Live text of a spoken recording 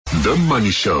The Money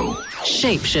Show.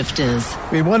 Shapeshifters.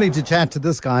 Been wanting to chat to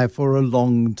this guy for a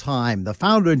long time. The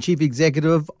founder and chief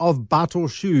executive of Batho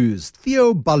Shoes,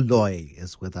 Theo Baloyi,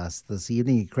 is with us this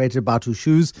evening. He created Batho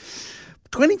Shoes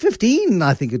 2015,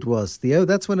 I think it was. Theo,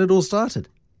 that's when it all started.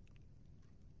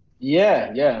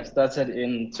 Yeah. Started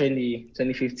in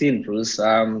 2015, Bruce.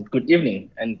 Good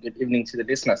evening, and good evening to the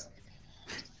listeners.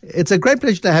 It's a great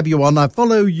pleasure to have you on. I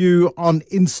follow you on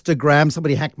Instagram.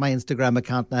 Somebody hacked my Instagram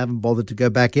account and I haven't bothered to go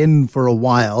back in for a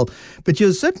while. But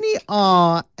you certainly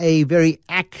are a very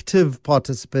active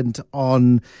participant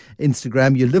on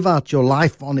Instagram. You live out your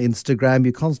life on Instagram.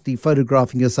 You're constantly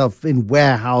photographing yourself in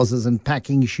warehouses and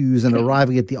packing shoes and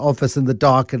arriving at the office in the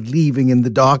dark and leaving in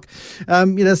the dark.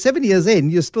 7 years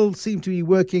in, you still seem to be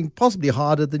working possibly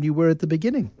harder than you were at the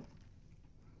beginning.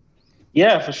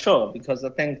 Yeah, for sure. Because I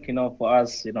think, for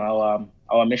us,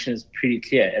 our mission is pretty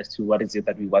clear as to what is it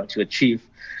that we want to achieve.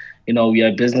 We are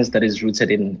a business that is rooted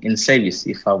in service,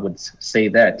 if I would say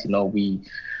that.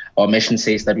 Our mission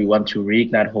says that we want to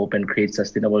reignite hope and create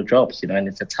sustainable jobs, and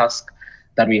it's a task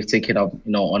that we have taken up,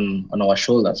 on our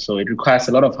shoulders. So it requires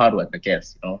a lot of hard work, I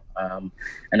guess,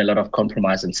 and a lot of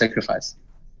compromise and sacrifice.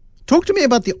 Talk to me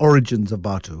about the origins of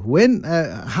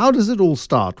Batho. How does it all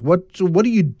start? What are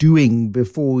you doing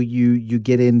before you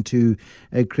get into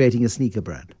creating a sneaker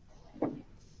brand?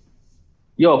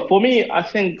 For me, I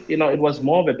think it was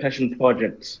more of a passion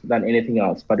project than anything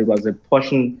else, but it was a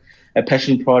passion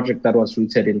project that was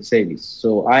rooted in service.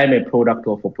 So I am a product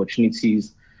of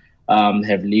opportunities.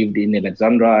 Have lived in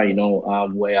Alexandra,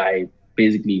 where I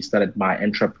basically started my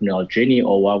entrepreneurial journey,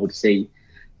 or I would say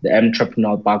the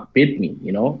entrepreneurial bug bit me,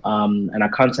 an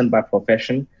accountant by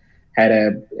profession, had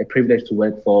a privilege to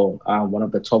work for one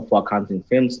of the top 4 accounting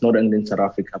firms, not only in South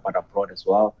Africa, but abroad as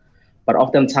well. But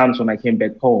oftentimes when I came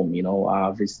back home,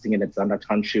 visiting Alexandra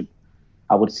Township,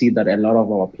 I would see that a lot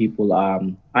of our people are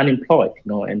unemployed,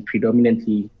 and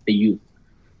predominantly the youth.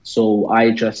 So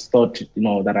I just thought,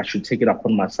 that I should take it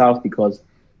upon myself, because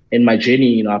in my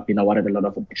journey, I've been awarded a lot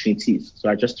of opportunities.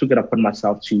 So I just took it upon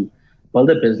myself to build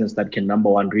a business that can, number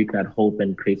one, reignite hope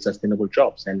and create sustainable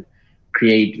jobs and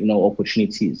create,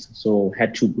 opportunities. So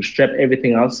had to bootstrap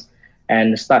everything else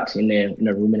and start in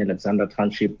a room in Alexandra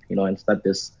Township, and start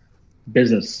this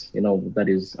business, that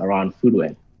is around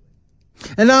footwear.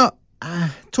 And now,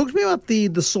 talk to me about the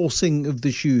sourcing of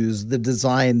the shoes, the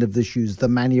design of the shoes, the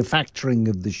manufacturing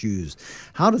of the shoes.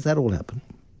 How does that all happen?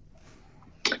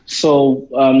 So,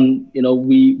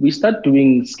 we start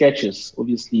doing sketches,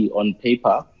 obviously, on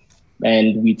paper.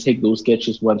 And we take those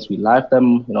sketches once we live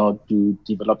them, to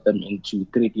develop them into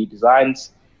 3D designs.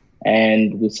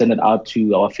 And we send it out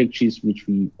to our factories, which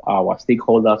are our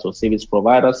stakeholders or service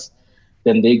providers.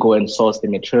 Then they go and source the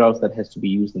materials that has to be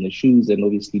used in the shoes, and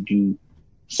obviously do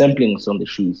samplings on the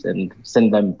shoes and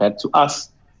send them back to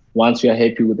us. Once we are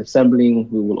happy with the sampling,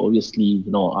 we will obviously,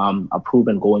 approve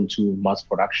and go into mass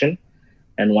production.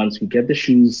 And once we get the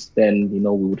shoes, then, we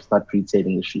would start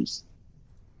retailing the shoes.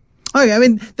 Okay, I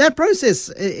mean, that process,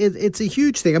 it's a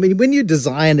huge thing. I mean, when you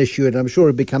design a shoe, and I'm sure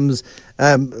it becomes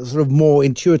sort of more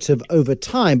intuitive over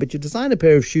time, but you design a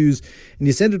pair of shoes and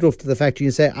you send it off to the factory and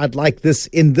you say, I'd like this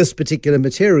in this particular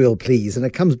material, please. And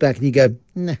it comes back and you go,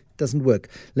 nah, doesn't work.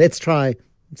 Let's try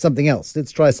something else. I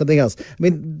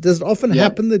mean, does it often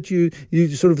happen that you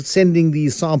sort of sending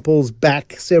these samples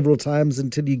back several times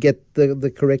until you get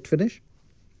the correct finish?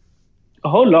 A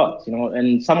whole lot,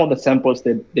 and some of the samples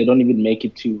that they don't even make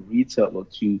it to retail or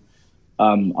to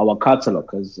our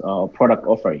catalog as our product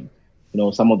offering.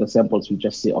 Some of the samples we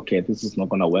just say, okay, this is not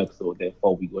going to work, so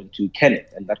therefore we're going to can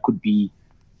it, and that could be,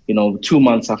 2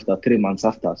 months after, 3 months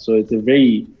after. So it's a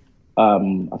very,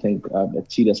 I think, a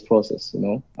tedious process,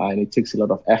 and it takes a lot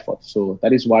of effort. So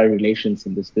that is why relations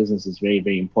in this business is very,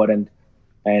 very important,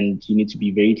 and you need to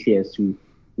be very clear as to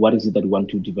what is it that you want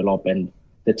to develop and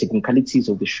the technicalities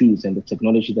of the shoes and the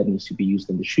technology that needs to be used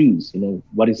in the shoes.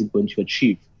 What is it going to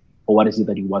achieve, or what is it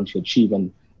that you want to achieve?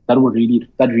 And that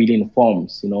really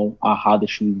informs, how the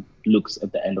shoe looks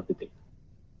at the end of the day.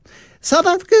 South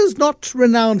Africa is not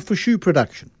renowned for shoe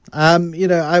production.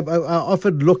 I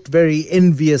often looked very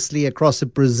enviously across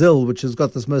at Brazil, which has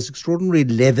got this most extraordinary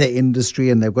leather industry,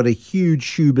 and they've got a huge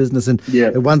shoe business. And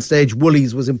at one stage,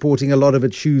 Woolies was importing a lot of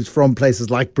its shoes from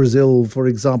places like Brazil, for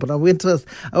example. I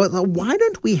thought, why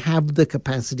don't we have the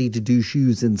capacity to do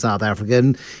shoes in South Africa?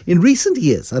 And in recent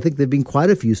years, I think there have been quite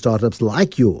a few startups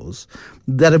like yours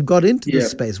that have got into this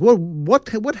space. Well,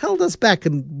 what held us back,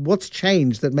 and what's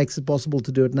changed that makes it possible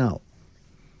to do it now?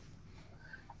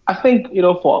 I think,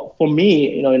 for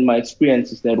me, in my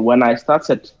experience is that when I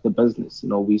started the business,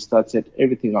 we started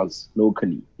everything else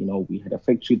locally. We had a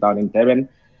factory down in Durban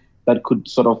that could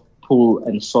sort of pull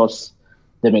and source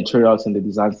the materials and the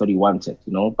designs that he wanted,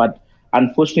 But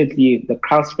unfortunately, the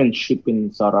craftsmanship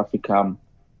in South Africa,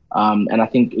 and I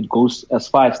think it goes as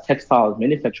far as textiles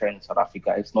manufacturing in South Africa,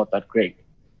 it's not that great.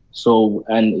 So,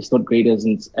 and it's not great as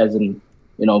in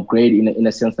great in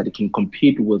a sense that it can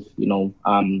compete with, the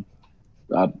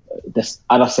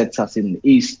other sectors in the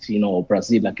East,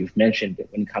 Brazil, like you've mentioned,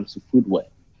 when it comes to footwear.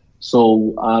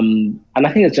 So, and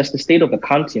I think it's just the state of the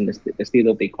country and the state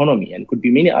of the economy, and could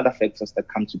be many other factors that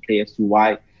come to play as to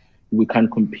why we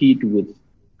can't compete with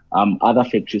other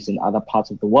factories in other parts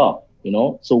of the world,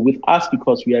 So with us,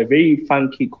 because we are a very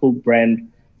funky, cool brand,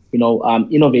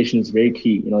 innovation is very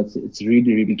key. It's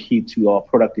really, really key to our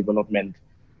product development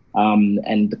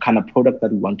and the kind of product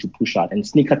that we want to push out. And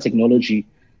sneaker technology,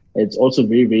 it's also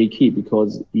very, very key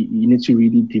because you need to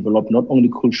really develop not only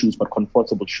cool shoes, but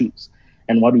comfortable shoes.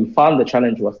 And what we found the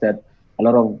challenge was that a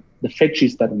lot of the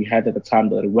factories that we had at the time,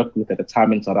 that we worked with at the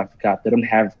time in South Africa, they don't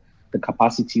have the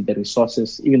capacity, the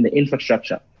resources, even the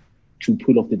infrastructure to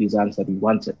pull off the designs that we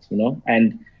wanted,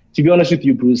 And to be honest with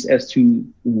you, Bruce, as to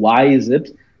why is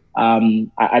it,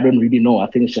 I don't really know. I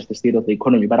think it's just the state of the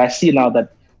economy. But I see now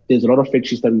that there's a lot of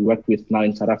factories that we work with now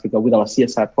in South Africa with our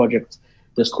CSI projects.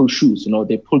 There's cool shoes,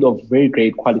 they pulled off very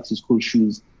great quality school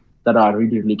shoes that are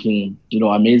really looking,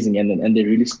 amazing, and they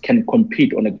really can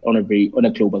compete on a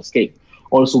global scale.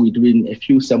 Also, we're doing a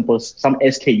few samples, some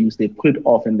SKUs, they put it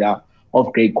off and they're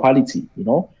of great quality,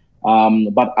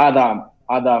 But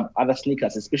other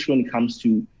sneakers, especially when it comes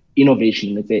to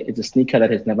innovation, it's a sneaker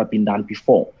that has never been done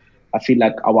before. I feel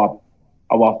like our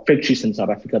factories in South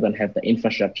Africa don't have the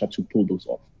infrastructure to pull those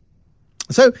off.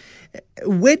 So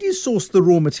where do you source the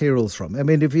raw materials from? I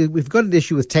mean, if we've got an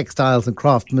issue with textiles and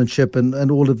craftsmanship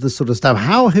and all of this sort of stuff,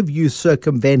 how have you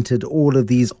circumvented all of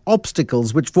these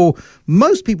obstacles, which for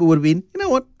most people would have been, you know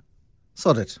what,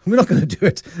 sod it, we're not going to do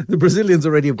it. The Brazilians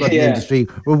already have got the industry.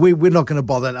 Well, we're not going to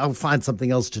bother. I'll find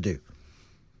something else to do.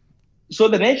 So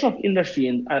the nature of industry,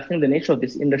 and I think the nature of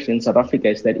this industry in South Africa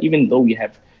is that even though we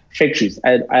have factories,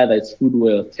 either it's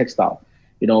footwear or textile,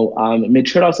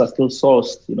 materials are still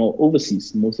sourced,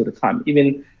 overseas most of the time.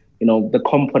 Even, the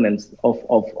components of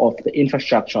the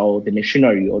infrastructure or the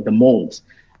machinery or the molds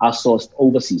are sourced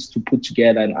overseas to put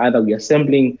together, and either we're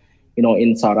assembling,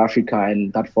 in South Africa,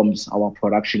 and that forms our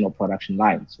production or production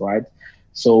lines, right?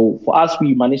 So for us,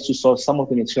 we managed to source some of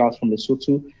the materials from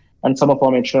Lesotho and some of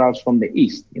our materials from the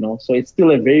East, So it's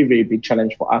still a very, very big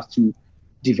challenge for us to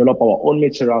develop our own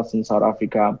materials in South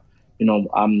Africa,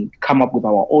 come up with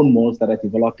our own molds that are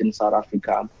developed in South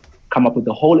Africa, come up with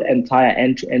the whole entire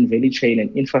end-to-end value chain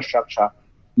and infrastructure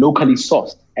locally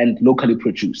sourced and locally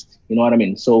produced. You know what I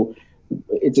mean? So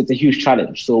it's a huge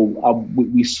challenge. So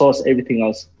we source everything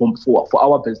else for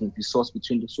our business. We source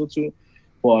between Lesotho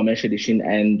for our mesh edition,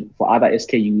 and for other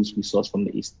SKUs, we source from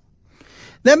the East.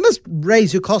 That must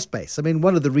raise your cost base. I mean,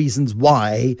 one of the reasons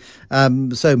why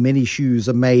so many shoes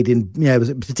are made in,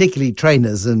 particularly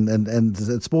trainers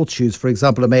and sports shoes, for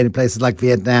example, are made in places like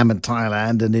Vietnam and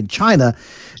Thailand and in China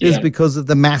is because of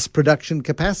the mass production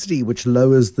capacity, which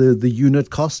lowers the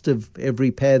unit cost of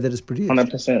every pair that is produced.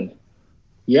 100%.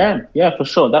 Yeah, for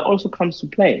sure. That also comes to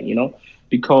play,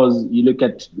 because you look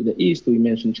at the East, we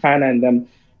mentioned China, and then,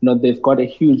 they've got a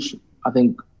huge, I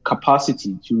think,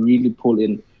 capacity to really pull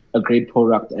in a great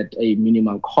product at a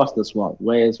minimal cost as well.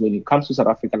 Whereas when it comes to South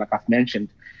Africa, like I've mentioned,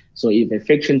 so if a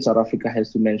factory in South Africa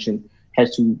has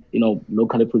to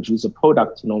locally produce a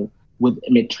product, with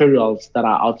materials that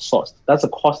are outsourced, that's a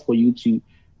cost for you to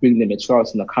bring the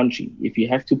materials in the country. If you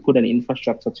have to put an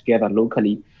infrastructure together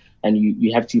locally and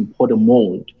you have to import a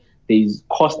mold, there's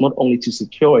cost not only to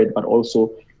secure it, but also,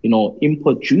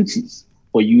 import duties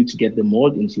for you to get the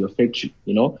mold into your factory,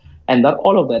 And that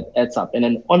all of that adds up. And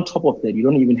then on top of that, you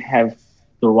don't even have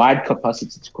the right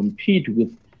capacity to compete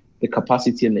with the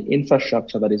capacity and the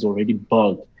infrastructure that is already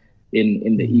built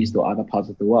in the East or other parts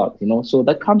of the world, So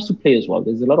that comes to play as well.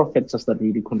 There's a lot of factors that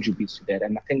really contribute to that.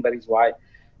 And I think that is why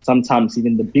sometimes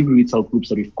even the big retail groups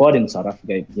that we've got in South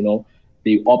Africa,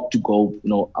 they opt to go,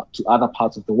 up to other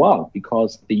parts of the world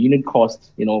because the unit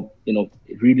cost, it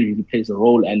really, really plays a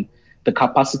role. And the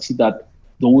capacity that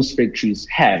those factories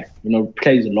have,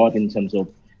 plays a lot in terms of,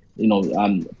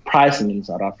 pricing in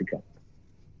South Africa.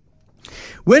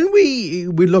 When we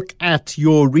look at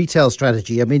your retail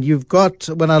strategy, I mean, you've got,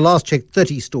 when I last checked,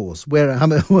 30 stores.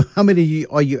 How many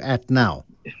are you at now?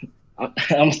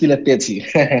 I'm still at 30.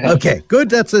 Okay, good.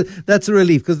 That's a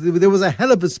relief because there was a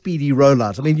hell of a speedy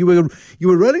rollout. I mean, you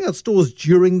were rolling out stores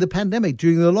during the pandemic,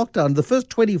 during the lockdown. The first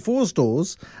 24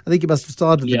 stores, I think you must have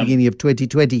started at the beginning of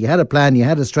 2020. You had a plan, you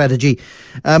had a strategy.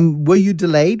 Were you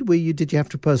delayed? Did you have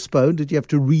to postpone? Did you have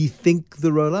to rethink the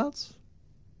rollouts?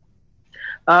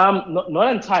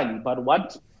 Not entirely, but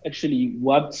what the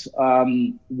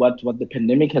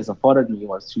pandemic has afforded me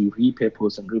was to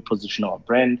repurpose and reposition our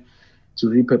brand, to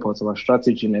repurpose our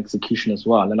strategy and execution as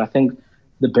well. And I think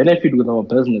the benefit with our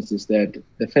business is that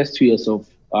the first 2 years of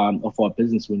our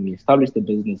business, when we established the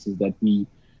business, is that we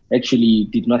actually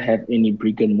did not have any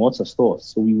brick and mortar stores.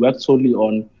 So we worked solely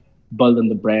on building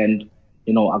the brand,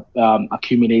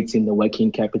 accumulating the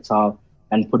working capital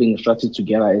and putting a strategy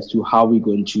together as to how we're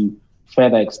going to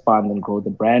further expand and grow the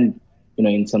brand,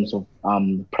 in terms of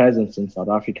presence in South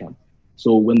Africa.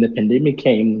 So when the pandemic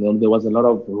came, there was a lot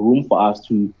of room for us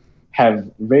to have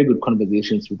very good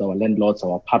conversations with our landlords,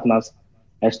 our partners,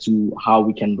 as to how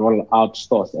we can roll out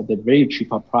stores at a very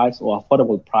cheaper price or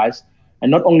affordable price.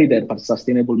 And not only that, but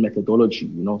sustainable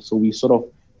methodology, So we sort of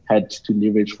had to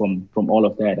leverage from all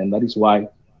of that. And that is why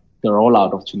the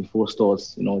rollout of 24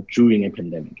 stores, during a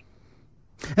pandemic.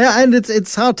 Yeah, and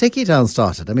it's how Techie Town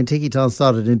started. I mean, Techie Town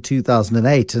started in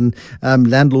 2008, and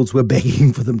landlords were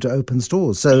begging for them to open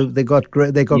stores. So they got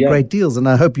great deals, and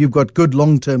I hope you've got good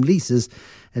long-term leases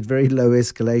at very low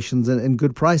escalations and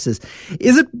good prices.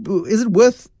 Is it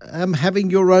worth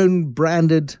having your own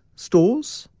branded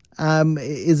stores?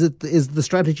 Is the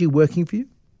strategy working for you?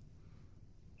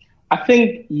 I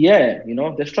think,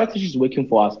 the strategy is working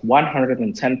for us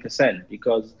 110%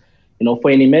 because,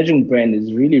 for an emerging brand,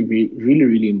 it's really, really, really,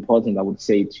 really important, I would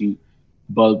say, to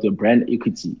build your brand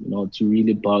equity, to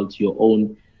really build your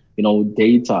own,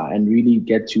 data and really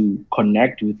get to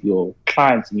connect with your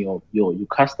clients and your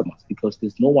customers, because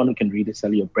there's no one who can really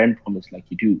sell your brand promise like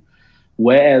you do.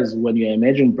 Whereas when you're an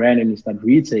emerging brand and you start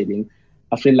retailing,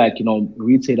 I feel like,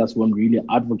 retailers won't really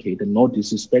advocate, and no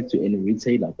disrespect to any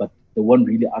retailer, but they won't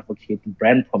really advocate the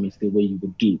brand promise the way you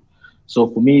would do. So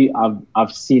for me,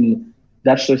 I've seen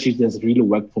that strategy has really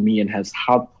worked for me and has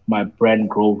helped my brand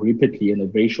grow rapidly in a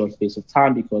very short space of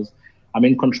time, because I'm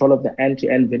in control of the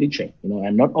end-to-end value chain,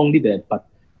 and not only that, but,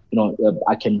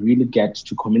 I can really get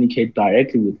to communicate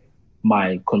directly with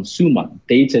my consumer.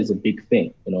 Data is a big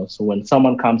thing, so when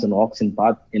someone comes and walks in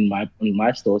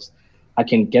my stores, I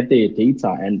can get their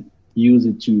data and use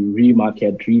it to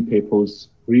remarket, repurpose,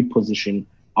 reposition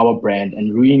our brand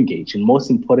and re-engage, and most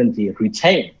importantly,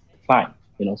 retain the client,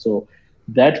 so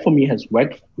that for me has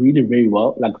worked really very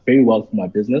well for my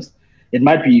business. It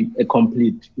might be a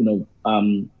complete,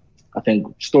 I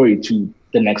think, story to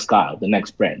the next guy, the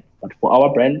next brand. But for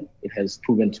our brand, it has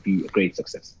proven to be a great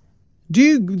success. Do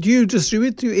you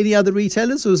distribute to any other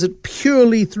retailers, or is it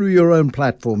purely through your own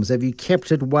platforms? Have you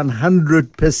kept it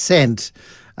 100%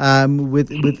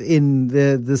 within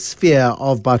the sphere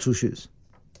of Bathu Shoes?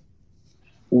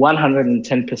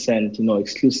 110%,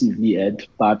 exclusively at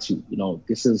Bathu.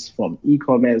 This is from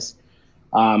e-commerce,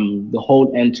 the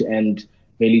whole end-to-end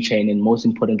value chain, and most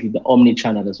importantly, the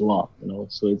omni-channel as well.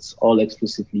 So it's all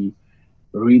exclusively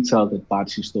retailed at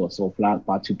Bathu stores, so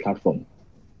Bathu platform.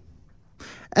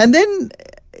 And then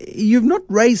you've not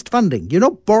raised funding. You've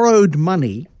not borrowed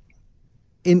money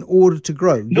in order to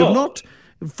grow. No. You've not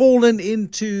fallen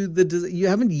into you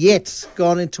haven't yet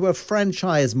gone into a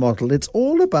franchise model. It's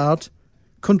all about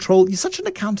control. You're such an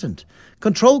accountant.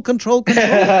 Control. Talking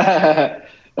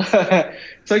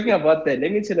about that,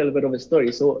 let me tell a little bit of a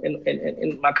story. So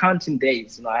in my accounting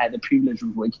days, I had the privilege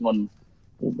of working on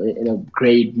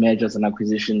great mergers and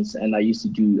acquisitions, and I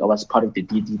was part of the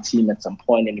DD team at some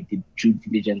point, and we did due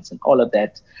diligence and all of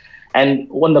that. And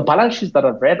when the balance sheets that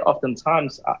I've read,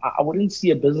 oftentimes I wouldn't see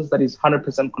a business that is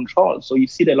 100% controlled. So you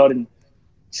see it a lot in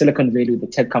Silicon Valley, the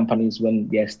tech companies, when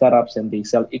they're startups and they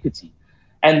sell equity.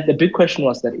 And the big question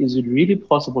was that, is it really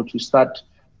possible to start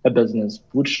a business,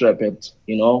 bootstrap it,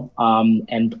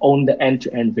 and own the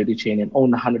end-to-end value chain and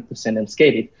own 100% and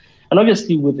scale it? And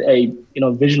obviously with a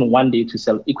vision one day to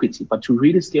sell equity, but to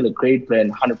really scale a great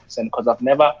brand 100%, because I've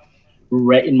never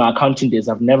read, in my accounting days,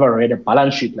 I've never read a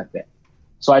balance sheet like that.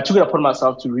 So I took it upon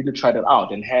myself to really try that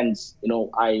out. And hence,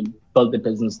 I built the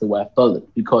business the way I built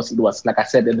it, because it was, like I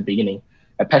said at the beginning,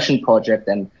 a passion project.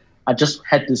 And I just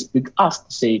had this big ask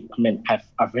to say,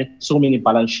 I've read so many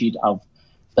balance sheets, I've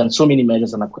done so many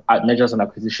mergers and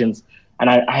acquisitions, and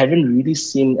I haven't really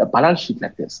seen a balance sheet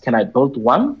like this. Can I build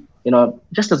one?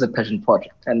 Just as a passion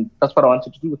project. And that's what I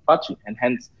wanted to do with Bathu, and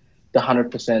hence the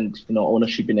 100%,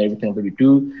 ownership in everything that we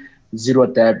do, zero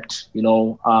debt,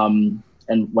 and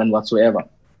when whatsoever.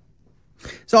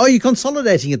 So are you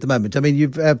consolidating at the moment? I mean,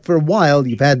 you've for a while,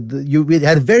 you had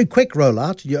a very quick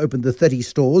rollout. You opened the 30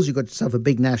 stores. You got yourself a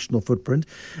big national footprint.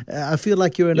 I feel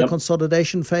like you're in a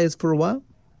consolidation phase for a while.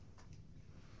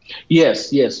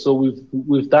 Yes. So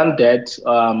we've done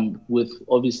that with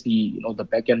obviously the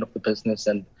back end of the business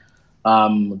and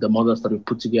the models that we've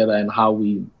put together and how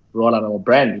we roll out our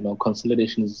brand.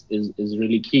 Consolidation is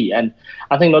really key. And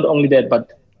I think not only that,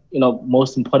 but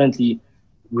most importantly,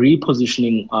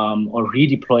 repositioning or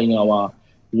redeploying our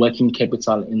working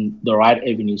capital in the right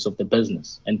avenues of the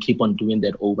business, and keep on doing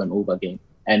that over and over again.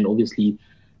 And obviously,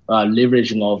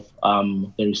 leveraging of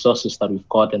the resources that we've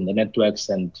got and the networks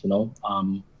and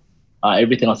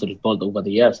everything else that we've built over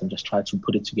the years, and just try to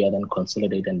put it together and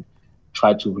consolidate and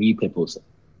try to repurpose it.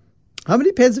 How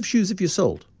many pairs of shoes have you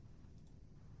sold?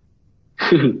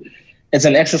 It's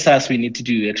an exercise we need to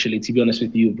do, actually, to be honest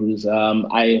with you, Bruce. I'm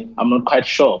not quite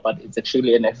sure, but it's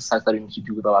actually an exercise that we need to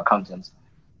do with our accountants.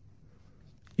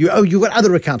 You've got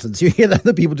other accountants. You get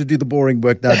other people to do the boring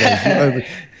work nowadays.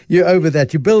 You're over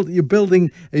that. You're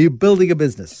building a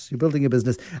business.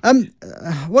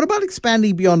 What about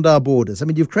expanding beyond our borders? I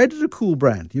mean, you've created a cool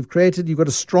brand. You've got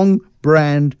a strong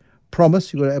brand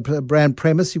promise. You've got a brand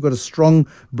premise. You've got a strong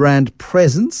brand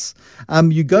presence.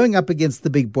 You're going up against the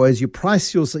big boys. You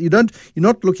price yourself. You're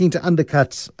not looking to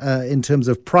undercut in terms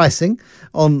of pricing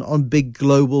on big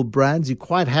global brands. You're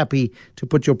quite happy to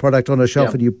put your product on a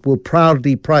shelf, and you will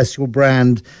proudly price your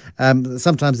brand,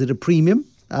 sometimes at a premium.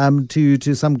 To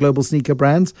some global sneaker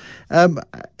brands.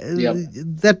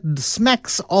 That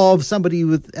smacks of somebody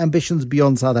with ambitions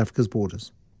beyond South Africa's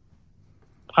borders.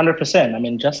 100%. I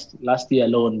mean, just last year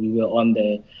alone, we were on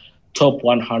the top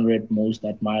 100 most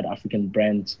admired African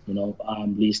brands,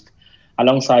 list,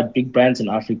 alongside big brands in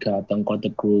Africa,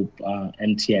 Dangote Group,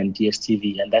 MTN,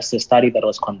 DSTV. And that's the study that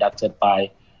was conducted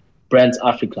by Brands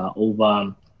Africa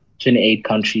over 28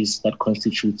 countries that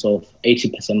constitutes of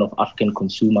 80% of African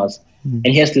consumers.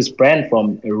 And here's this brand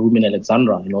from Rumi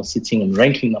Alexandra, sitting and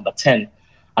ranking number 10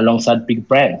 alongside big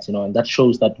brands, and that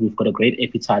shows that we've got a great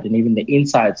appetite, and even the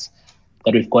insights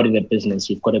that we've got in the business,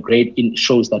 we've got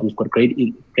shows that we've got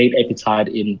great appetite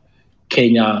in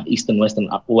Kenya, Eastern,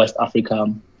 West Africa,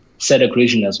 SADC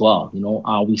region as well.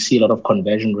 We see a lot of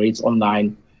conversion rates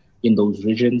online in those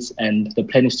regions, and the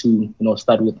plan is to,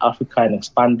 start with Africa and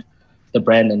expand the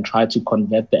brand and try to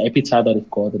convert the appetite that we've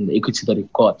got and the equity that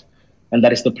we've got. And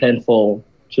that is the plan for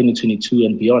 2022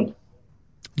 and beyond.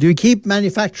 Do you keep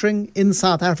manufacturing in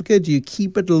South Africa? Do you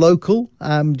keep it local?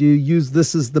 Do you use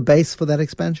this as the base for that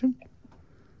expansion?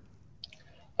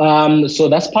 So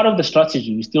that's part of the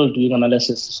strategy. We're still doing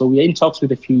analysis. So we're in talks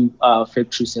with a few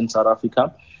factories in South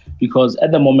Africa, because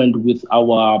at the moment with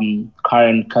our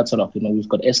current catalog, we've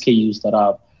got SKUs that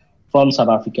are from South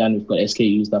Africa, and we've got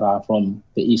SKUs that are from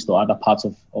the East or other parts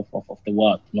of the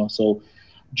world. So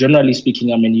generally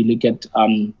speaking, I mean, you look at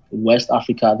West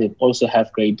Africa, they also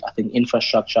have great, I think,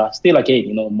 infrastructure. Still,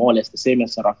 again, more or less the same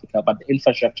as South Africa, but the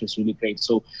infrastructure is really great.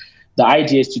 So the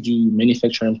idea is to do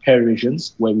manufacturing per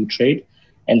regions where we trade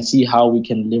and see how we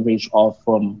can leverage off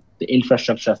from the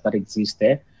infrastructures that exist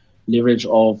there, leverage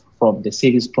off from the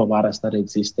service providers that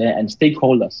exist there, and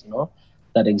stakeholders,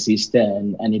 that exist there.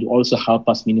 And it also help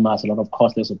us minimize a lot of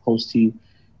cost, as opposed to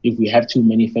if we have to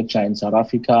manufacture in South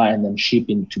Africa and then ship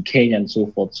into Kenya and so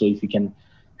forth. So if we can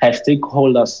have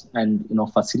stakeholders and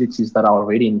facilities that are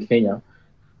already in Kenya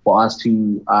for us to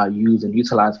use and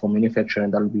utilize for manufacturing,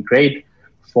 that would be great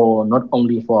for not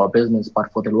only for our business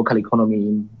but for the local economy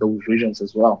in those regions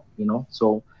as well.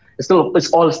 So it's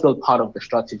all still part of the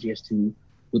strategy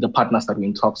with the partners that we're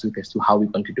in talks with as to how we're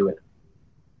going to do it.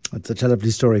 It's such a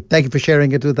lovely story. Thank you for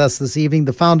sharing it with us this evening.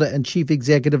 The founder and chief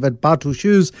executive at Bathu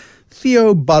Shoes,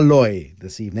 Theo Baloyi,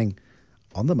 this evening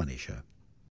on The Money Show.